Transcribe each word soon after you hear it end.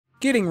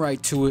Getting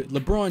right to it,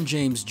 LeBron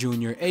James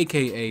Jr.,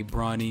 aka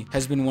Bronny,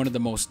 has been one of the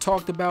most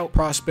talked about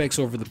prospects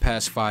over the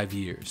past 5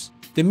 years.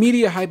 The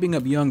media hyping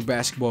up young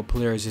basketball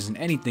players isn't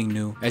anything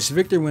new, as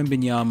Victor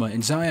Wembanyama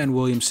and Zion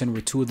Williamson were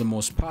two of the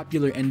most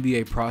popular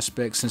NBA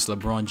prospects since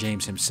LeBron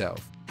James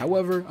himself.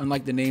 However,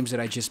 unlike the names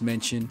that I just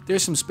mentioned,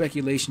 there's some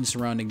speculation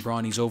surrounding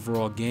Bronny's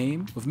overall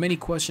game, with many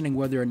questioning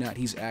whether or not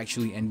he's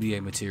actually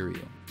NBA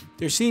material.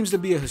 There seems to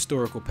be a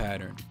historical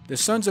pattern. The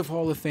sons of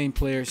Hall of Fame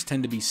players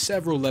tend to be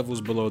several levels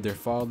below their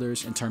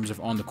fathers in terms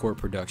of on-the-court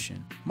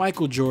production.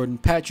 Michael Jordan,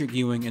 Patrick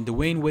Ewing, and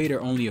Dwayne Wade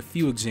are only a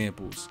few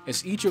examples,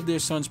 as each of their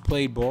sons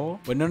played ball,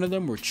 but none of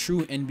them were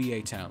true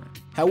NBA talent.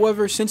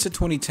 However, since the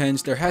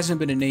 2010s, there hasn't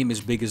been a name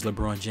as big as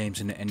LeBron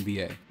James in the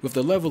NBA. With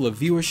the level of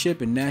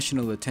viewership and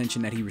national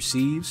attention that he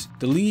receives,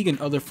 the league and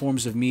other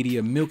forms of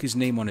media milk his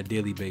name on a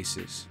daily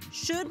basis.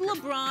 Should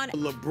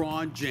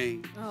LeBron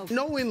James. Oh.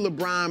 Knowing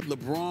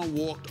LeBron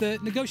walked. The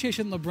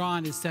negotiation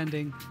LeBron is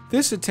sending.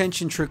 This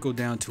attention trickled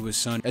down to his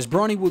son, as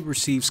Bronny would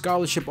receive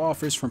scholarship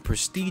offers from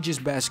prestigious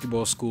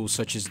basketball schools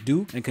such as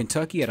Duke and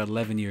Kentucky at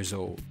 11 years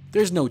old.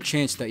 There's no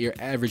chance that your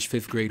average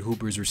 5th grade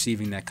hooper is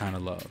receiving that kind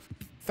of love.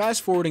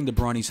 Fast forwarding to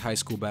Bronny's high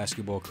school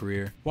basketball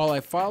career, while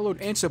I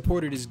followed and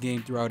supported his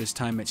game throughout his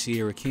time at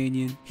Sierra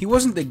Canyon, he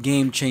wasn't the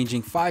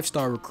game-changing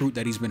 5-star recruit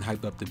that he's been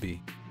hyped up to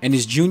be. In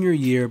his junior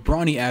year,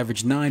 Bronny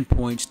averaged 9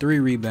 points, 3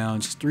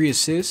 rebounds, 3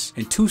 assists,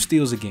 and 2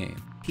 steals a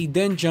game. He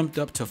then jumped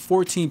up to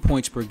 14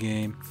 points per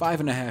game,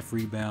 5.5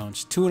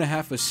 rebounds,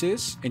 2.5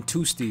 assists, and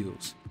 2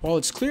 steals. While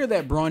it's clear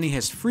that Bronny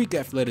has freak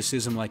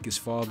athleticism like his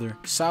father,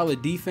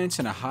 solid defense,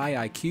 and a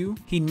high IQ,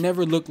 he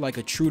never looked like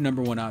a true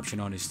 #1 option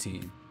on his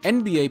team.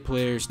 NBA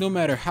players, no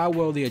matter how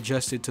well they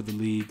adjusted to the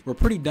league, were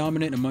pretty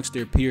dominant amongst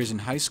their peers in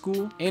high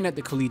school and at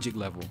the collegiate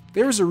level.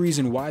 There is a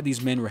reason why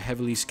these men were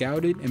heavily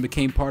scouted and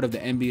became part of the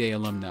NBA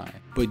alumni,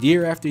 but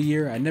year after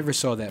year, I never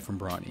saw that from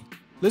Bronny.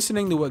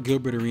 Listening to what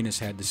Gilbert Arenas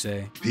had to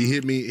say. He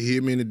hit me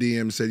in the DM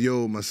and said,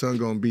 yo, my son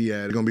gonna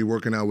be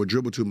working out with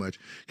dribble too much.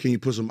 Can you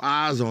put some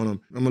eyes on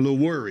him? I'm a little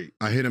worried.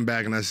 I hit him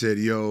back and I said,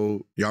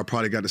 yo, y'all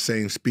probably got the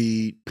same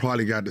speed,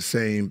 probably got the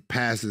same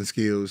passing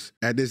skills.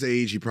 At this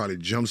age, he probably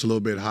jumps a little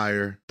bit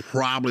higher,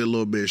 probably a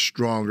little bit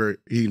stronger.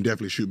 He can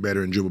definitely shoot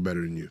better and dribble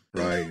better than you,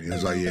 right? And he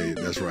was like, yeah,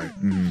 that's right.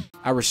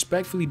 I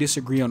respectfully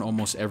disagree on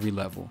almost every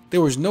level.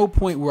 There was no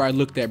point where I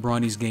looked at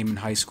Bronny's game in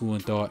high school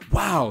and thought,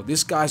 wow,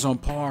 this guy's on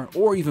par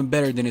or even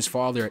better than his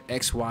father at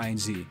X, Y, and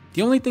Z.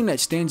 The only thing that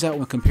stands out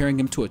when comparing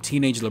him to a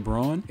teenage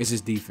LeBron is his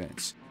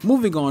defense.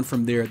 Moving on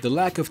from there, the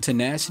lack of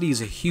tenacity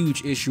is a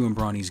huge issue in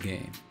Bronny's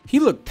game. He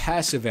looked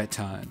passive at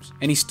times,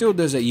 and he still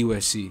does at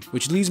USC,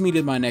 which leads me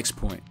to my next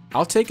point.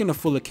 I'll take into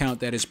full account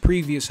that his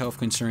previous health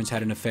concerns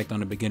had an effect on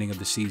the beginning of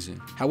the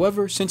season.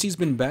 However, since he's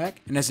been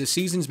back, and as the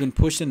season's been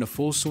pushed into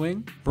full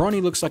swing,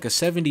 Bronny looks like a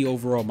 70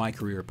 overall my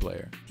career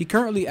player. He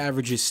currently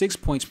averages 6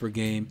 points per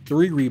game,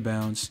 3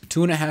 rebounds,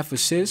 2.5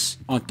 assists,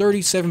 on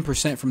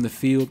 37% from the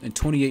field and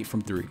 28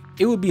 from 3.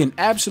 It would be an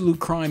absolute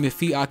crime if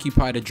he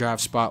occupied a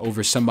draft spot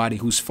over somebody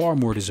who's far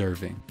more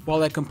deserving.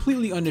 While I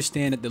completely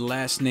understand that the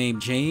last name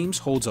James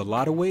holds a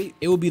lot of weight,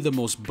 it would be the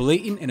most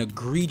blatant and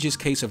egregious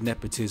case of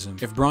nepotism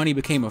if Bronny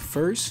became a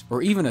first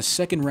or even a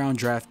second round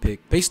draft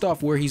pick based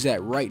off where he's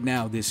at right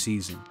now this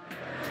season.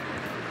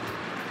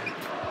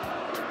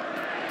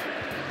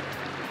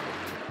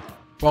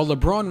 While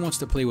LeBron wants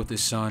to play with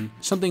his son,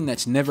 something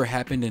that's never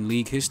happened in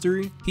league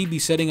history, he'd be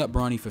setting up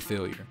Bronny for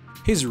failure.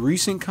 His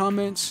recent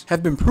comments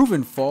have been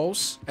proven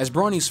false, as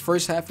Bronny's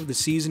first half of the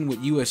season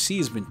with USC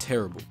has been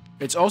terrible.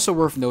 It's also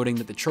worth noting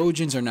that the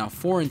Trojans are now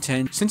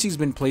 4-10 since he's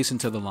been placed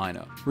into the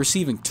lineup,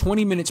 receiving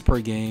 20 minutes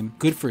per game,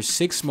 good for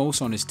 6th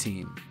most on his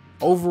team.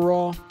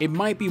 Overall, it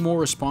might be more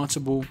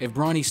responsible if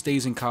Bronny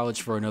stays in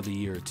college for another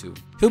year or two.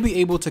 He'll be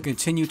able to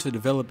continue to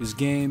develop his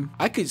game.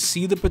 I could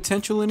see the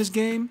potential in his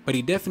game, but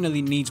he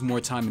definitely needs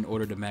more time in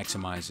order to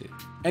maximize it.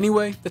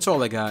 Anyway, that's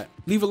all I got.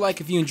 Leave a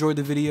like if you enjoyed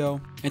the video,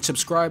 and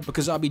subscribe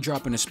because I'll be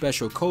dropping a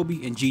special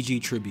Kobe and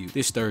GG tribute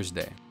this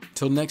Thursday.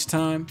 Till next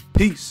time,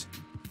 peace.